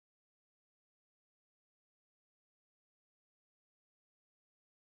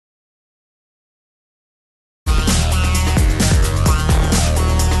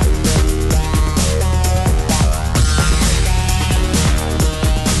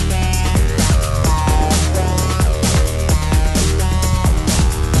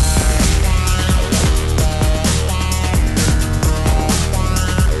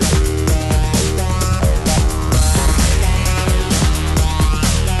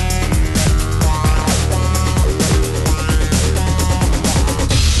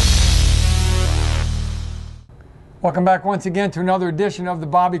Welcome back once again to another edition of the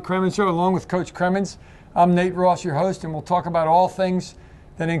Bobby Cremins Show, along with Coach Cremins. I'm Nate Ross, your host, and we'll talk about all things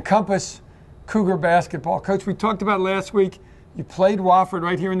that encompass Cougar basketball. Coach, we talked about last week, you played Wofford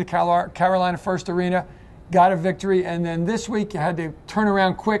right here in the Carolina First Arena, got a victory, and then this week you had to turn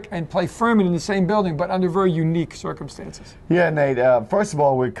around quick and play Furman in the same building, but under very unique circumstances. Yeah, Nate, first of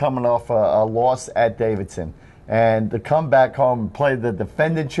all, we're coming off a loss at Davidson, and to come back home and play the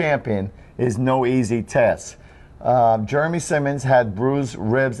defending champion is no easy task. Jeremy Simmons had bruised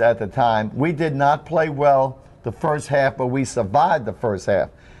ribs at the time. We did not play well the first half, but we survived the first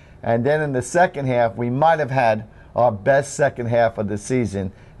half. And then in the second half, we might have had our best second half of the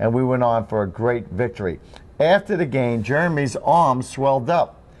season, and we went on for a great victory. After the game, Jeremy's arm swelled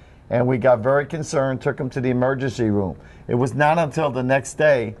up, and we got very concerned, took him to the emergency room. It was not until the next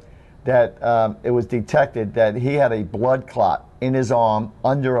day that it was detected that he had a blood clot in his arm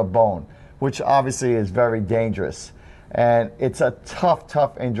under a bone, which obviously is very dangerous. And it's a tough,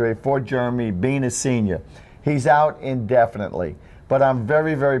 tough injury for Jeremy, being a senior. He's out indefinitely. But I'm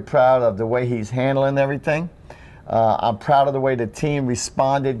very, very proud of the way he's handling everything. I'm proud of the way the team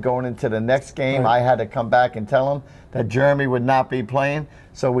responded going into the next game. Right. I had to come back and tell him that Jeremy would not be playing.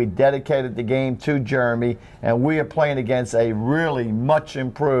 So we dedicated the game to Jeremy, and we are playing against a really much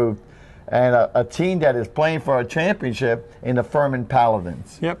improved and a team that is playing for a championship in the Furman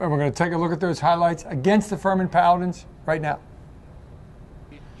Paladins. Yep, and we're going to take a look at those highlights against the Furman Paladins right now.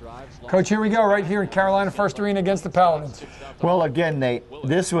 Coach, here we go, right here in Carolina First Arena against the Paladins. Well, again, Nate,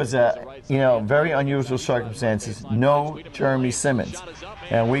 this was a very unusual circumstances. No Jeremy Simmons,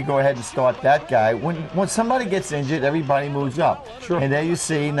 and we go ahead and start that guy. When somebody gets injured, everybody moves up. Sure. And there you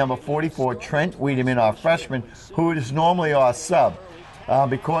see number 44, Trent Wiedemann, our freshman, who is normally our sub.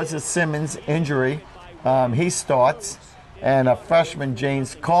 Because of Simmons' injury, he starts, and a freshman,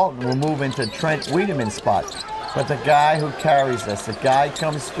 James Carlton, will move into Trent Wiedemann's spot. But the guy who carries us, the guy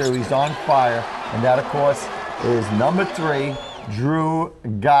comes through, he's on fire, and that, of course, is number 3, Drew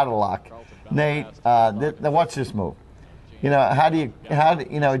Godlock. Nate, watch this move. He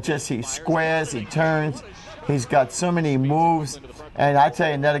squares, he turns, he's got so many moves. And I tell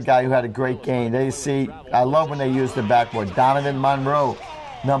you, another guy who had a great game. There you see, I love when they use the backboard. Donovan Monroe,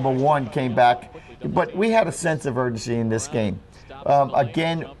 number 1, came back. But we had a sense of urgency in this game.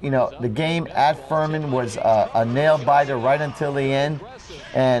 Again, the game at Furman was a nail-biter right until the end.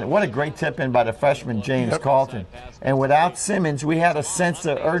 And what a great tip-in by the freshman, James Carlton. And without Simmons, we had a sense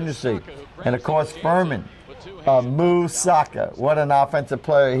of urgency. And, of course, Furman, Moo Saka, what an offensive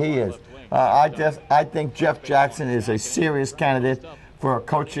player he is. I think Jeff Jackson is a serious candidate for a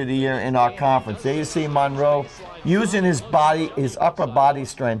Coach of the Year in our conference. There you see Monroe using his upper body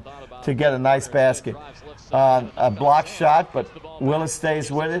strength to get a nice basket. A block shot, but Willis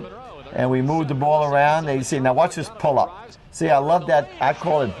stays with it, and we move the ball around. There you see, now watch this pull-up. See, I love that. I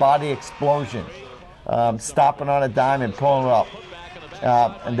call it body explosion. Stopping on a dime and pulling it up.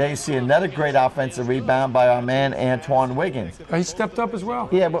 And there you see another great offensive rebound by our man Antoine Wiggins. He stepped up as well.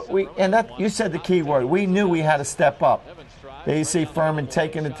 Yeah, but you said the key word. We knew we had to step up. There you see Furman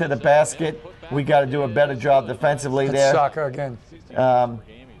taking it to the basket. We got to do a better job defensively there. Saka again.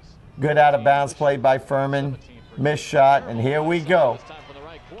 Good out of bounds play by Furman. Missed shot, and here we go.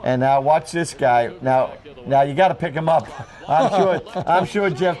 And now watch this guy. Now you got to pick him up. I'm sure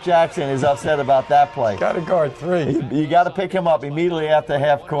Jeff Jackson is upset about that play. Got to guard 3. You got to pick him up immediately after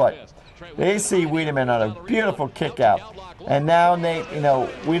half court. They see Wiedemann on a beautiful kick out. And now, Nate,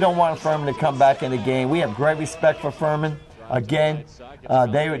 we don't want Furman to come back in the game. We have great respect for Furman. Again,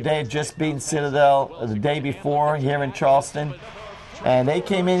 they had just beaten Citadel the day before here in Charleston. And they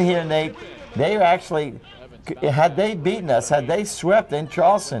came in here, Nate. They actually, had they beaten us, had they swept in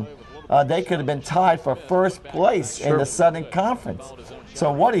Charleston, they could have been tied for first place in the Southern Conference.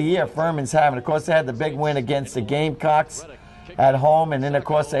 So what a year Furman's having. Of course, they had the big win against the Gamecocks at home, and then, of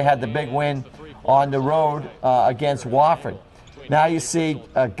course, they had the big win on the road against Wofford. Now you see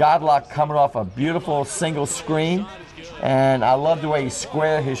Godlock coming off a beautiful single screen, and I love the way he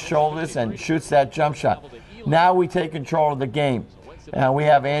squares his shoulders and shoots that jump shot. Now we take control of the game. We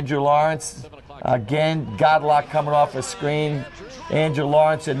have Andrew Lawrence. Again, Godlock coming off a screen. Andrew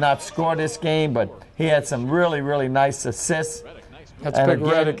Lawrence did not score this game, but he had some really, really nice assists. That's big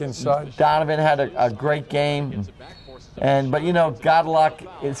Reddick inside. Donovan had a great game. But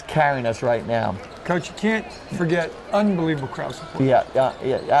Godlock is carrying us right now. Coach, you can't forget unbelievable crowd support. Yeah,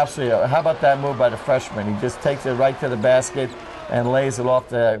 absolutely. How about that move by the freshman? He just takes it right to the basket and lays it off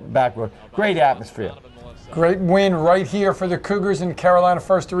the backboard. Great atmosphere. Great win right here for the Cougars in Carolina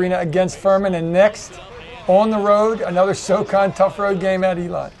First Arena against Furman. And next, on the road, another SoCon tough road game at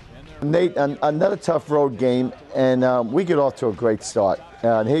Eli. Nate, another tough road game, and we get off to a great start.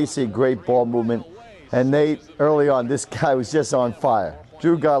 Here you see great ball movement. And Nate, early on, this guy was just on fire.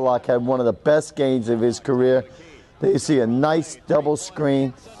 Drew Godlock had one of the best games of his career. There you see a nice double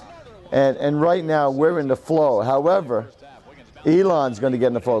screen. And right now, we're in the flow. However, Elon's going to get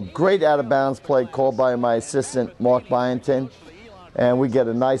in the flow. Great out-of-bounds play called by my assistant, Mark Byington. And we get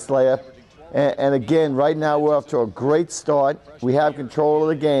a nice layup. And again, right now we're off to a great start. We have control of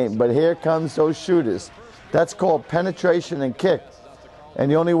the game, but here comes those shooters. That's called penetration and kick.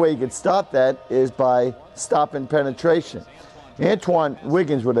 And the only way you can stop that is by stopping penetration. Antoine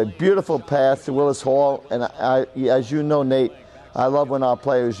Wiggins with a beautiful pass to Willis Hall. And as you know, Nate, I love when our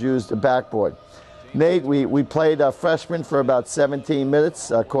players use the backboard. Nate, we played a freshman for about 17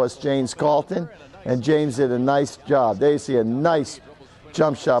 minutes, of course, James Carlton. And James did a nice job. There you see a nice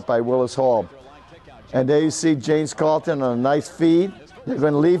jump shot by Willis Hall. And there you see James Carlton on a nice feed. They're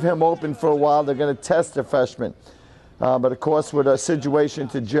going to leave him open for a while. They're going to test the freshman. But, of course, with a situation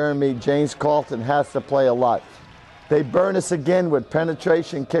to Jeremy, James Carlton has to play a lot. They burn us again with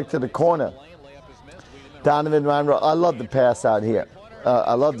penetration kick to the corner. Donovan Monroe, I love the pass out here.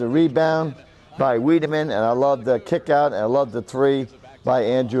 I love the rebound by Wiedemann, and I love the kick out, and I love the three by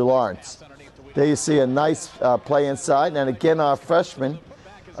Andrew Lawrence. There you see a nice play inside, and again our freshman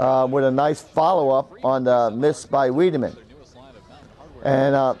with a nice follow-up on the miss by Wiedemann.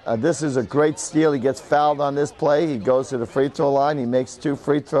 And this is a great steal. He gets fouled on this play. He goes to the free throw line. He makes 2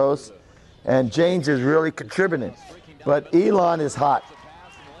 free throws. And James is really contributing. But Elon is hot.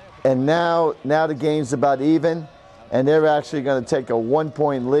 And now the game's about even, and they're actually going to take a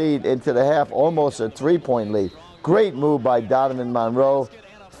 1-point lead into the half, almost a 3-point lead. Great move by Donovan Monroe.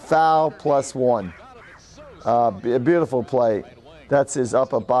 Foul +1. A beautiful play. That's his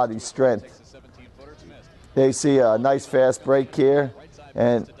upper body strength. They see a nice fast break here,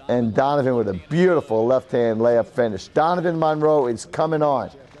 and Donovan with a beautiful left-hand layup finish. Donovan Monroe is coming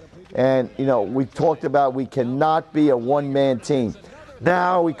on. And, you know, we talked about we cannot be a one-man team.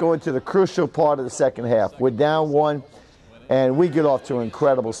 Now we go into the crucial part of the second half. We're down 1, and we get off to an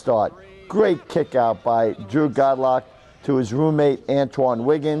incredible start. Great kick out by Drew Godlock to his roommate, Antoine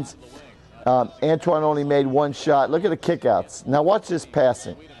Wiggins. Antoine only made 1 shot. Look at the kickouts. Now watch this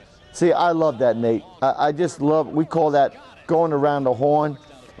passing. See, I love that, Nate. I just love, we call that going around the horn,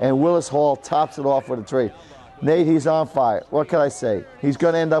 and Willis Hall tops it off with a 3. Nate, he's on fire. What can I say? He's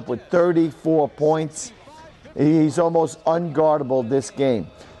going to end up with 34 points. He's almost unguardable this game.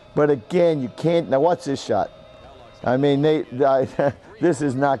 But again, you can't, now watch this shot. I mean, Nate, this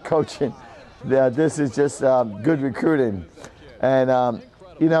is not coaching. This is just good recruiting. And,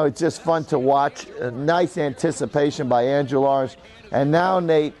 you know, it's just fun to watch. A nice anticipation by Andrew Lawrence. And now,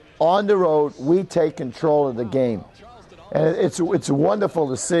 Nate, on the road, we take control of the game. And it's wonderful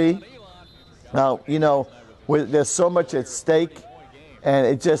to see. Now, you know, there's so much at stake. And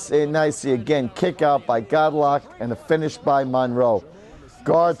it's just nice to see, again, kick out by Godlock and a finish by Monroe.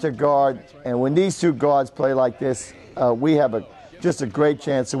 Guard to guard. And when these 2 guards play like this, we have just a great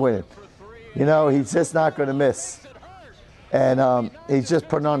chance of winning. You know, he's just not going to miss. And he's just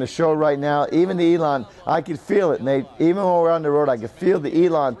putting on the show right now. Even the Elon, I could feel it, Nate. Even when we're on the road, I could feel the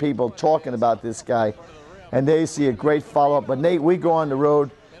Elon people talking about this guy. And they see a great follow-up. But, Nate, we go on the road,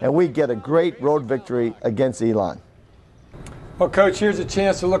 and we get a great road victory against Elon. Well, Coach, here's a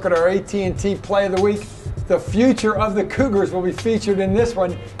chance to look at our AT&T Play of the Week. The future of the Cougars will be featured in this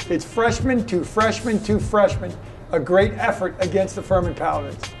one. It's freshman to freshman to freshman. A great effort against the Furman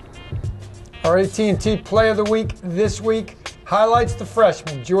Paladins. Our AT&T Play of the Week this week highlights the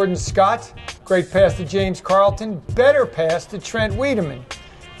freshman, Jordan Scott. Great pass to James Carlton. Better pass to Trent Wiedemann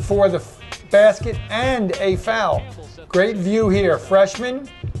for the basket and a foul. Great view here. Freshman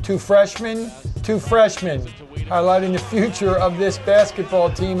to freshman to freshman. Highlighting the future of this basketball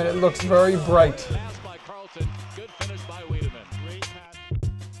team, and it looks very bright.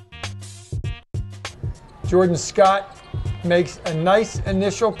 Jordan Scott makes a nice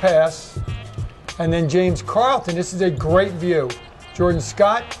initial pass, and then James Carlton, this is a great view. Jordan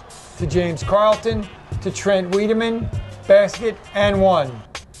Scott to James Carlton to Trent Wiedemann, basket and 1.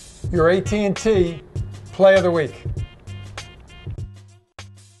 Your AT&T Play of the Week.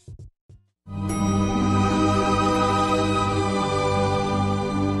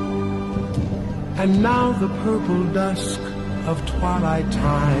 And now the purple dusk of twilight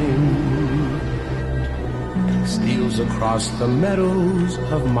time steals across the meadows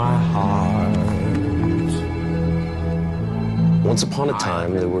of my heart. Once upon a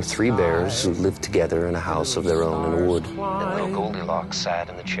time, there were 3 bears who lived together in a house of their own in a wood. And little Goldilocks sat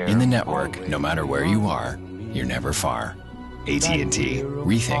in the chair. In the network, no matter where you are, you're never far. AT&T.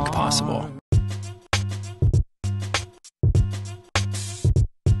 Rethink possible.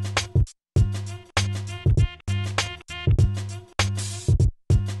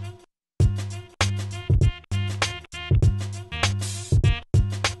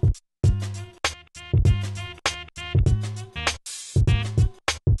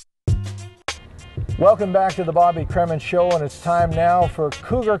 Welcome back to the Bobby Cremins Show, and it's time now for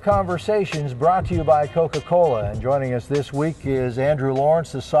Cougar Conversations, brought to you by Coca-Cola. And joining us this week is Andrew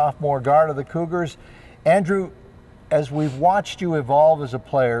Lawrence, the sophomore guard of the Cougars. Andrew, as we've watched you evolve as a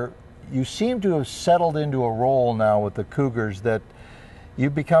player, you seem to have settled into a role now with the Cougars that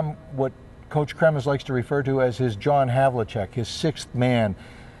you've become what Coach Cremins likes to refer to as his John Havlicek, his sixth man.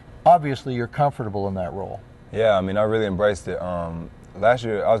 Obviously, you're comfortable in that role. Yeah, I mean, I really embraced it. Last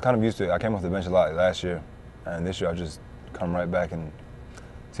year, I was kind of used to it. I came off the bench a lot last year, and this year I just come right back and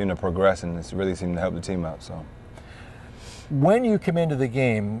seem to progress, and it's really seemed to help the team out. So, when you come into the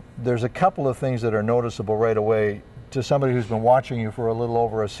game, there's a couple of things that are noticeable right away to somebody who's been watching you for a little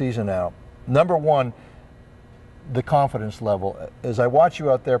over a season now. Number one, the confidence level. As I watch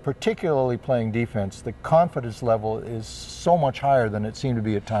you out there, particularly playing defense, the confidence level is so much higher than it seemed to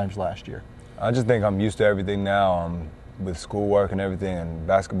be at times last year. I just think I'm used to everything now. With schoolwork and everything, and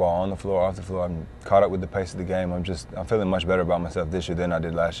basketball on the floor, off the floor, I'm caught up with the pace of the game. I'm feeling much better about myself this year than I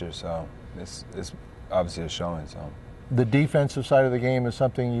did last year. So it's obviously it's showing. So the defensive side of the game is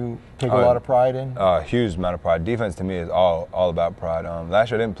something you take a lot of pride in. A huge amount of pride. Defense to me is all about pride. Last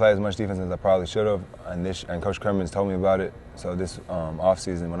year I didn't play as much defense as I probably should have, and Coach Cremins told me about it. So this off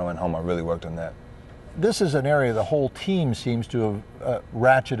season, when I went home, I really worked on that. This is an area the whole team seems to have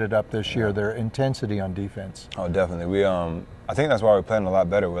ratcheted up this year, their intensity on defense. Oh, definitely. I think that's why we're playing a lot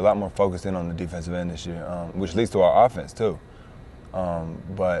better. We're a lot more focused in on the defensive end this year, which leads to our offense too.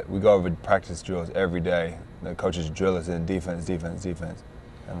 But we go over practice drills every day. The coaches drill us in defense.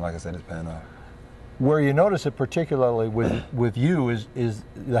 And like I said, it's paying off. Where you notice it particularly with you is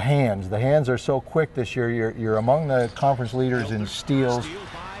the hands. The hands are so quick this year. You're among the conference leaders in steals,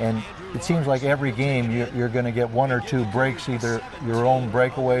 and it seems like every game you're going to get one or two breaks, either your own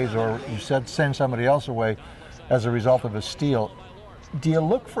breakaways or you send somebody else away as a result of a steal. Do you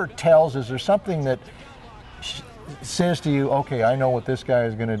look for tells? Is there something that says to you, okay, I know what this guy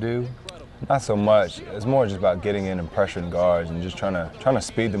is going to do? Not so much. It's more just about getting in and pressuring guards and just trying to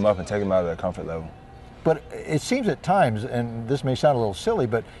speed them up and take them out of their comfort level. But it seems at times, and this may sound a little silly,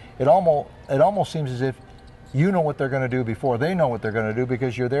 but it almost seems as if you know what they're going to do before they know what they're going to do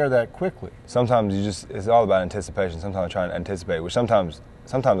because you're there that quickly. Sometimes it's all about anticipation. Sometimes I try and anticipate, which sometimes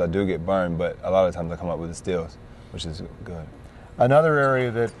I do get burned, but a lot of times I come up with the steals, which is good. Another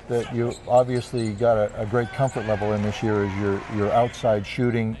area that you obviously got a great comfort level in this year is your outside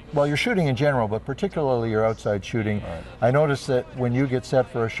shooting. Well, your shooting in general, but particularly your outside shooting. Right. I noticed that when you get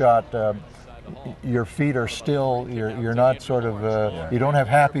set for a shot, your feet are still, you're not sort of, you don't have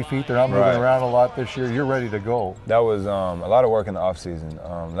happy feet. They're not moving around a lot this year. You're ready to go. That was a lot of work in the off season.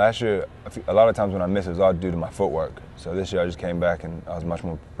 Last year, a lot of times when I missed, it was all due to my footwork. So this year I just came back and I was much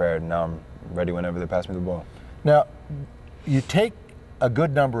more prepared. Now I'm ready whenever they pass me the ball. Now, you take a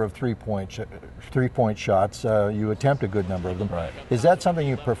good number of three-point shots. You attempt a good number of them. Right. Is that something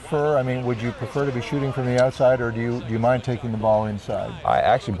you prefer? I mean, would you prefer to be shooting from the outside, or do you mind taking the ball inside? I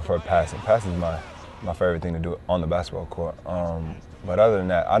actually prefer passing. Passing is my favorite thing to do on the basketball court. But other than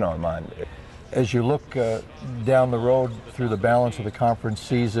that, I don't mind. As you look down the road through the balance of the conference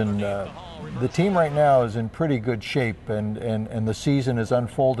season, the team right now is in pretty good shape, and the season is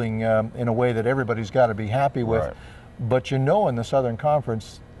unfolding in a way that everybody's got to be happy with. Right. But in the Southern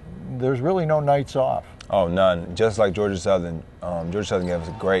Conference, there's really no nights off. Oh, none. Just like Georgia Southern. Georgia Southern gave us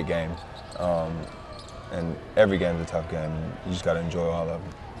a great game. And every game is a tough game. You just got to enjoy all of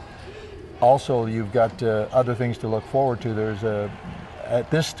them. Also, you've got other things to look forward to. There's,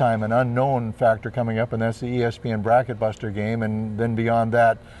 at this time, an unknown factor coming up, and that's the ESPN Bracket Buster game. And then beyond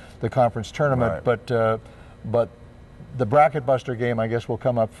that, the conference tournament. Right. But the Bracket Buster game, I guess, will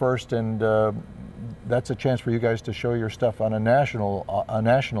come up first, and that's a chance for you guys to show your stuff on a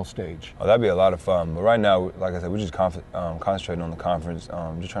national stage. Oh, that'd be a lot of fun. But right now, like I said, we're just concentrating on the conference,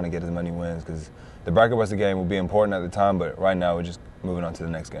 just trying to get as many wins, because the Bracket Buster game will be important at the time, but right now we're just moving on to the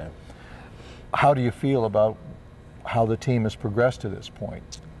next game. How do you feel about how the team has progressed to this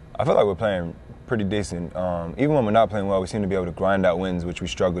point? I feel like we're playing pretty decent. Even when we're not playing well, we seem to be able to grind out wins, which we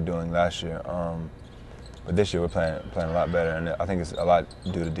struggled doing last year. But this year we're playing a lot better, and I think it's a lot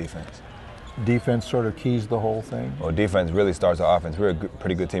due to defense. Defense sort of keys the whole thing? Well, defense really starts our offense. We're a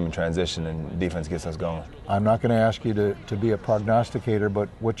pretty good team in transition, and defense gets us going. I'm not going to ask you to be a prognosticator, but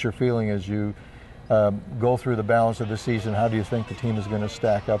what's your feeling as you go through the balance of the season, how do you think the team is going to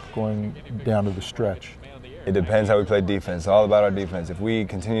stack up going down to the stretch? It depends how we play defense. It's all about our defense. If we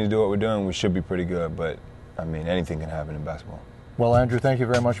continue to do what we're doing, we should be pretty good. But, I mean, anything can happen in basketball. Well, Andrew, thank you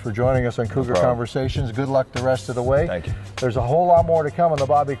very much for joining us on Cougar Conversations. Good luck the rest of the way. Thank you. There's a whole lot more to come on the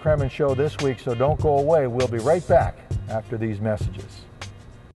Bobby Cremins Show this week, so don't go away. We'll be right back after these messages.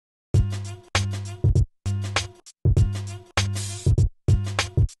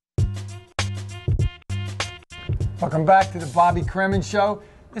 Welcome back to the Bobby Cremins Show.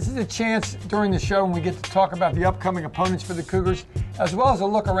 This is a chance during the show when we get to talk about the upcoming opponents for the Cougars, as well as a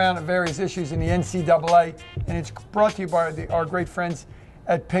look around at various issues in the NCAA. And it's brought to you by our great friends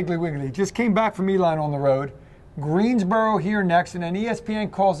at Piggly Wiggly. Just came back from Elon on the road. Greensboro here next, and then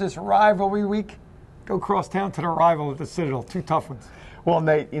ESPN calls this rivalry week. Go cross town to the rival at the Citadel. Two tough ones. Well,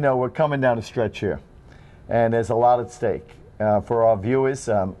 Nate, we're coming down a stretch here, and there's a lot at stake. For our viewers,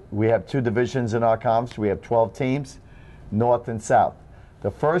 we have 2 divisions in our conference. We have 12 teams, North and South. The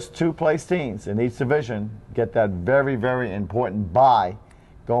first 2 place teams in each division get that very, very important bye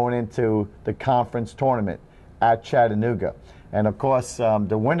going into the conference tournament at Chattanooga. And, of course,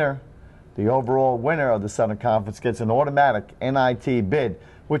 the winner, the overall winner of the Southern Conference, gets an automatic NIT bid,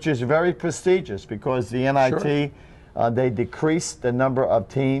 which is very prestigious because the NIT, they decrease the number of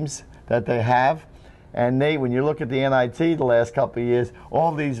teams that they have. And Nate, when you look at the NIT the last couple of years,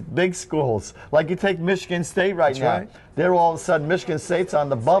 all these big schools, like you take Michigan State right now, they're all of a sudden, Michigan State's on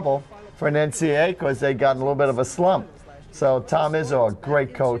the bubble for an NCAA because they got in a little bit of a slump. So Tom Izzo, a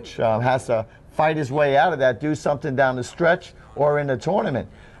great coach, has to fight his way out of that, do something down the stretch or in the tournament.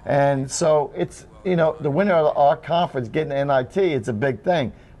 And so it's, the winner of our conference getting the NIT, it's a big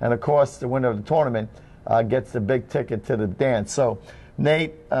thing. And of course, the winner of the tournament gets the big ticket to the dance. So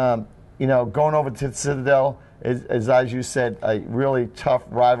Nate, going over to the Citadel is, as you said, a really tough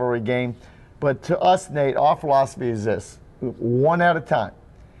rivalry game. But to us, Nate, our philosophy is this: one at a time.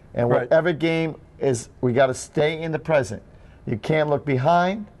 And whatever game is, we got to stay in the present. You can't look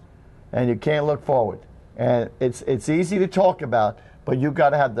behind, and you can't look forward. And it's easy to talk about, but you've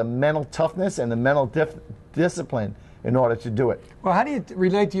got to have the mental toughness and the mental discipline in order to do it. Well, how do you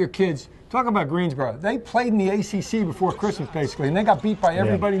relate to your kids? Talk about Greensboro. They played in the ACC before Christmas, basically, and they got beat by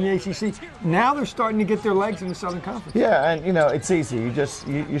everybody in the ACC. Now they're starting to get their legs in the Southern Conference. Yeah, and it's easy.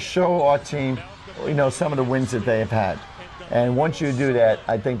 You show our team, some of the wins that they have had, and once you do that,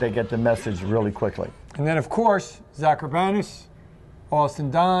 I think they get the message really quickly. And then, of course, Zach Urbanis,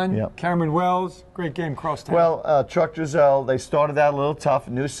 Austin Don, Cameron Wells, great game crosstown. Well, Chuck Drizel, they started out a little tough,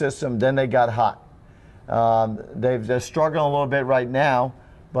 new system, then they got hot. They're struggling a little bit right now.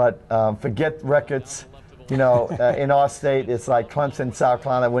 But forget records. In our state, it's like Clemson, South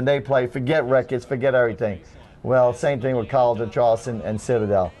Carolina. When they play, forget records, forget everything. Well, same thing with College of Charleston and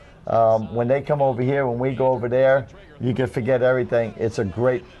Citadel. When they come over here, when we go over there, you can forget everything. It's a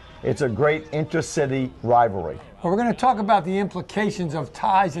great intercity rivalry. Well, we're going to talk about the implications of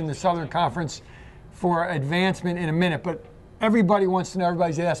ties in the Southern Conference for advancement in a minute. But everybody wants to know,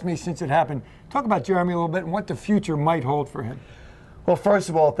 everybody's asked me since it happened, talk about Jeremy a little bit and what the future might hold for him. Well, first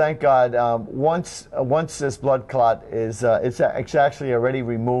of all, thank God. Once this blood clot is, it's actually already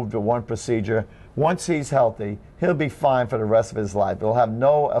removed with one procedure. Once he's healthy, he'll be fine for the rest of his life. It'll have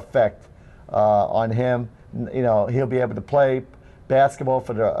no effect on him. He'll be able to play basketball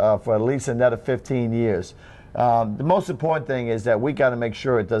for at least another 15 years. The most important thing is that we got to make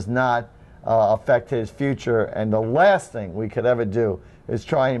sure it does not affect his future. And the last thing we could ever do is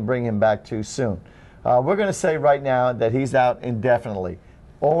try and bring him back too soon. We're going to say right now that he's out indefinitely.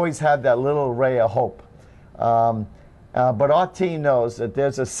 Always have that little ray of hope. But our team knows that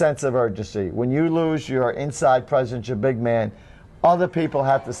there's a sense of urgency. When you lose your inside presence, your big man, other people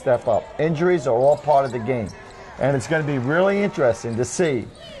have to step up. Injuries are all part of the game. And it's going to be really interesting to see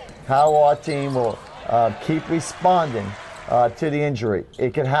how our team will keep responding to the injury.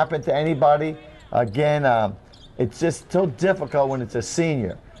 It can happen to anybody. Again, it's just so difficult when it's a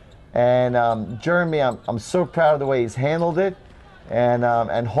senior. And Jeremy, I'm so proud of the way he's handled it,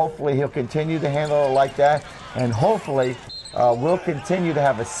 and hopefully he'll continue to handle it like that, and hopefully we'll continue to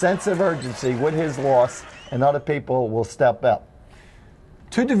have a sense of urgency with his loss, and other people will step up.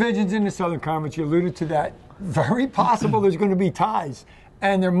 2 divisions in the Southern Conference, you alluded to that. Very possible there's going to be ties,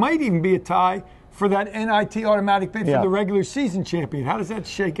 and there might even be a tie for that NIT automatic bid for the regular season champion. How does that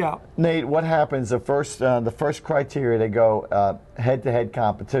shake out? Nate, what happens, the first criteria, they go head-to-head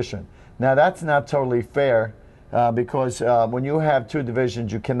competition. Now, that's not totally fair because when you have 2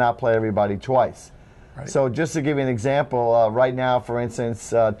 divisions, you cannot play everybody twice. Right. So just to give you an example, right now, for instance,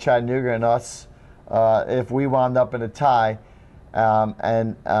 Chattanooga and us, if we wound up in a tie,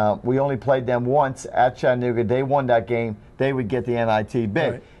 and we only played them once at Chattanooga. They won that game. They would get the NIT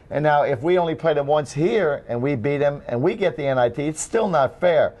bid. Right. And now if we only play them once here and we beat them and we get the NIT, it's still not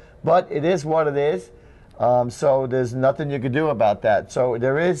fair. But it is what it is. So there's nothing you can do about that. So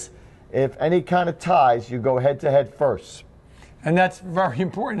there is, if any kind of ties, you go head-to-head first. And that's very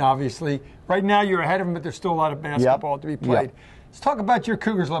important, obviously. Right now you're ahead of them, but there's still a lot of basketball to be played. Yep. Let's talk about your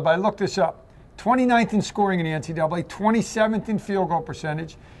Cougars, Lib. I looked this up. 29th in scoring in the NCAA, 27th in field goal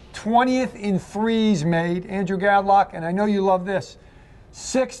percentage, 20th in threes made. Andrew Gadlock, and I know you love this,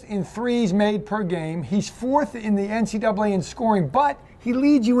 6th in threes made per game. He's 4th in the NCAA in scoring, but he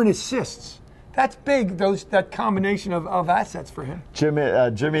leads you in assists. That's big, that combination of assets for him. Jimmy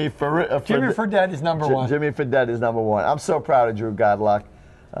Fredette is number one. Jimmy Fredette is number one. I'm so proud of Drew Godlock.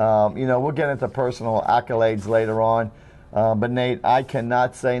 We'll get into personal accolades later on. But Nate, I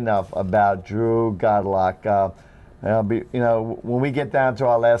cannot say enough about Drew Godlock. When we get down to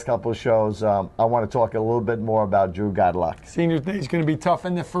our last couple of shows, I want to talk a little bit more about Drew Godlock. Senior day is going to be tough.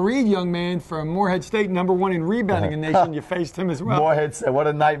 And the Fareed young man from Morehead State, number one in rebounding in the nation, you faced him as well. Morehead State, what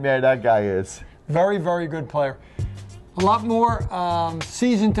a nightmare that guy is. Very, very good player. A lot more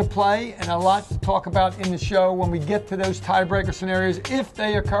season to play and a lot to talk about in the show when we get to those tiebreaker scenarios. If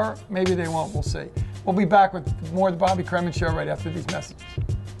they occur, maybe they won't. We'll see. We'll be back with more of the Bobby Cremins Show right after these messages.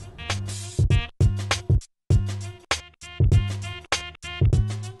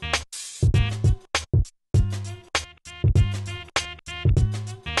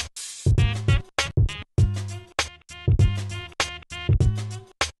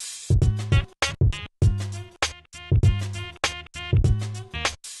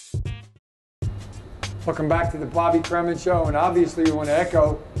 Welcome back to the Bobby Cremins Show, and obviously we want to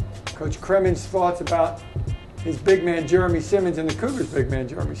echo Coach Cremins' thoughts about his big man Jeremy Simmons and the Cougars' big man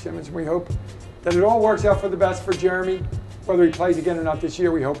Jeremy Simmons. We hope that it all works out for the best for Jeremy, whether he plays again or not this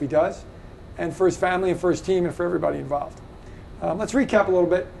year. We hope he does, and for his family and for his team and for everybody involved. Let's recap a little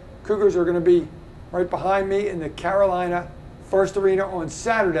bit. Cougars are going to be right behind me in the Carolina First Arena on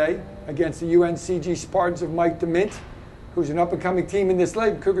Saturday against the UNCG Spartans of Mike DeMint, who's an up-and-coming team in this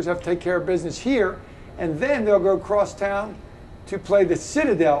league. Cougars have to take care of business here. And then they'll go cross town to play the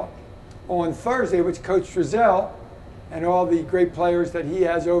Citadel on Thursday, which Coach Drizel and all the great players that he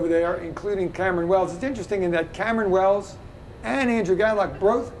has over there, including Cameron Wells. It's interesting in that Cameron Wells and Andrew Gadlock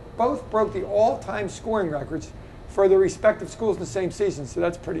both broke the all-time scoring records for their respective schools in the same season, so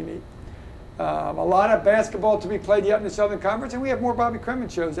that's pretty neat. A lot of basketball to be played yet in the Southern Conference, and we have more Bobby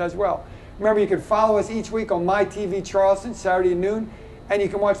Cremins shows as well. Remember, you can follow us each week on MyTV Charleston, Saturday at noon, and you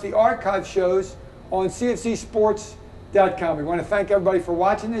can watch the archive shows on CFCSports.com. We want to thank everybody for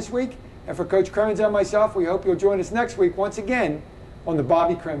watching this week. And for Coach Cremins and myself, we hope you'll join us next week once again on the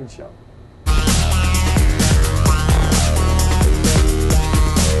Bobby Cremins Show.